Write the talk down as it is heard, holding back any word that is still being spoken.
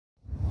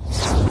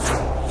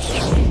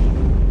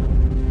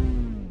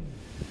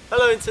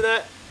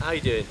internet, how you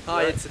doing?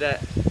 Hi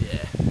internet.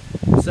 Yeah.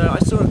 So I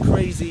saw a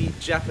crazy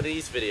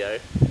Japanese video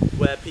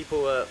where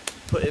people were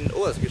putting,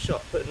 oh that's a good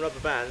shot, putting rubber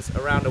bands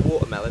around a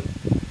watermelon.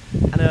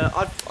 And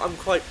I'm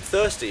quite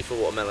thirsty for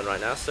watermelon right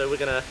now, so we're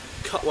going to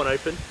cut one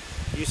open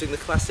using the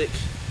classic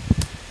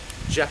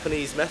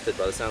Japanese method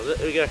by the sounds of it.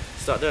 Here we go,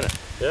 start doing it.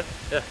 Yeah?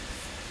 Yeah.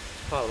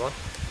 Pile them on.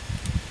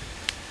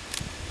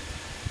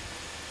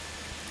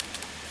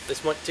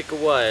 This might take a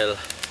while.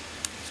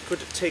 This could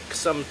take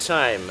some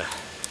time.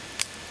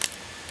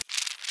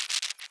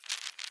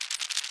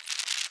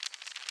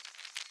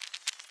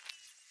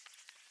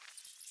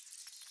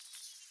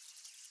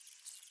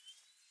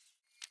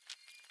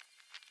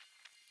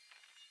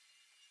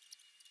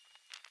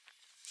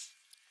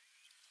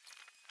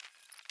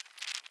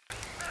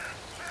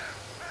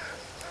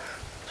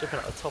 Chipping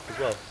out the top as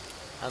well,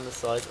 and the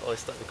sides. Oh,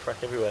 it's starting to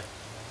crack everywhere.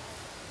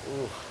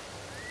 Ooh,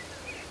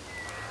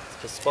 it's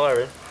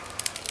perspiring.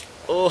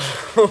 Oh,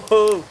 oh,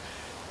 oh.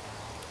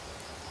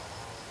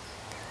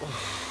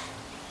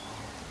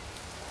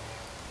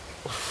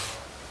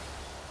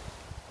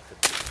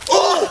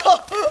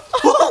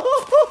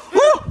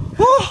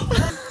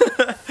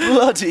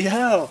 Bloody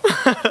hell!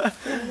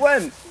 It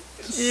went.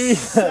 It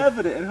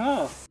severed it in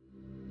half.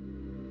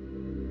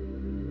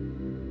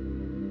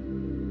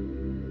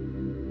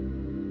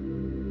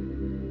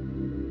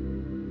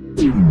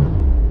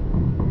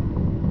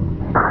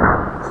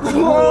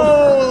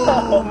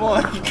 Oh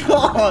my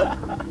god!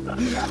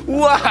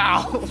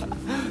 Wow! Oh my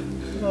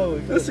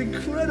god. That's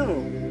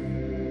incredible!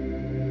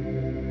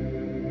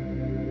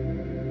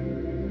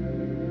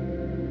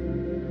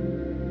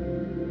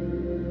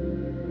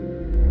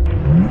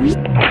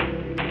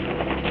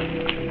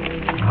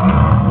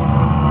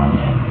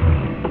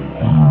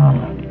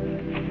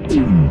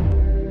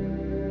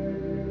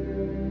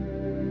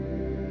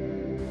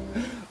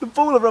 The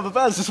ball of rubber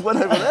bands just went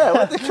over there.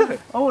 Where'd they go?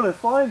 I want to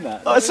find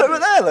that. Oh, it's over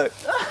there, look.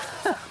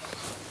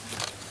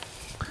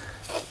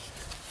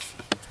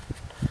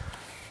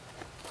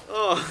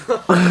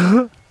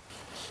 Oh.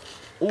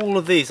 All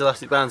of these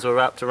elastic bands were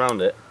wrapped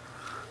around it,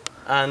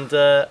 and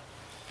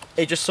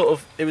it just sort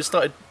of,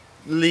 started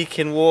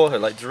leaking water,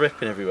 like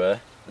dripping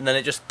everywhere, and then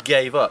it just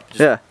gave up.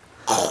 Yeah.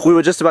 We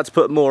were just about to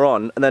put more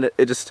on, and then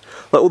it just,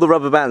 like all the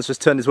rubber bands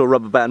just turned into a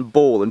rubber band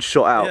ball and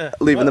shot out,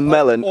 leaving the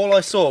melon. All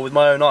I saw with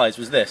my own eyes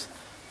was this.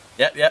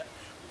 Yep, yep.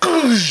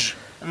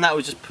 And that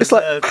was just preserved. It's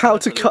like how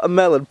to cut a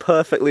melon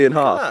perfectly in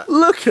half.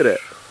 Look at it.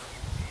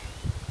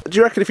 Do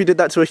you reckon if you did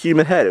that to a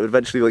human head, it would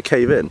eventually like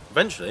cave in?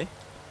 Eventually?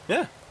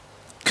 Yeah.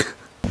 Oh,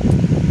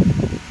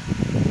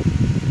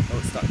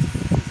 it's starting to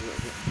fizz a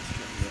little bit.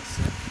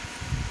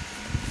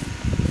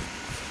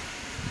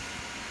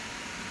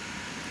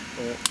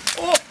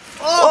 Oh,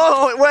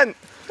 oh, it went!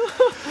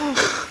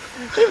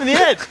 Hit me in the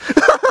head!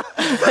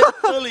 It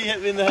totally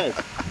hit me in the head.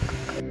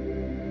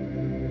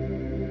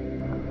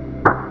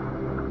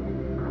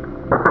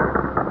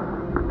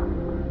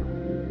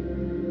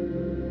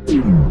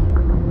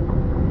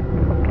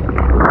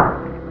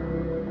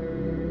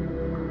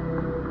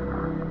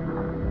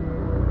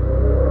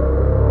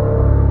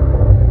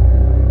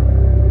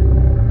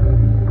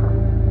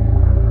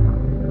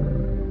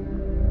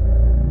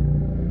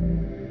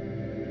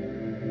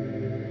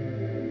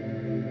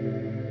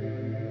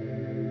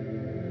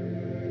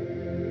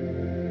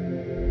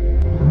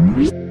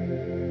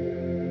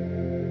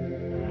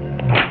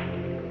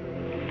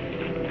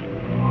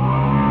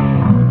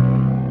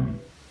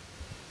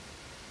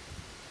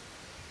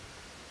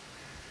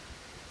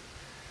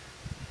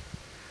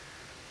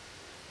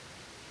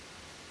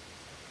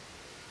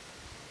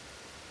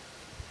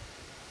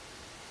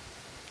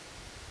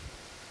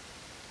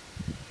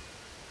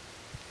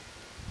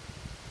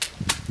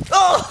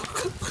 Oh!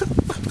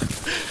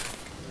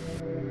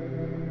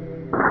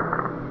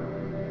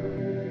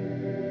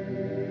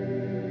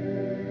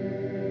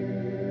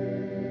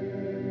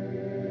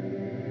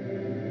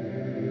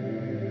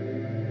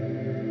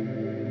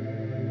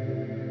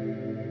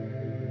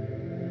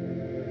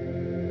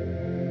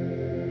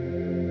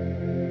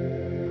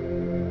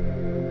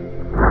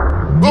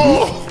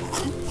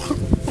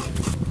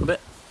 A bit.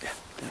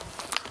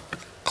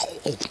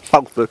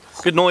 Oh,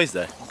 good noise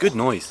there. Good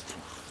noise.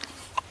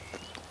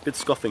 Good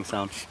scoffing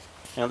sound.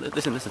 Now,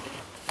 listen, listen.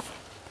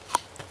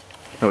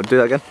 Oh, do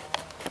that again.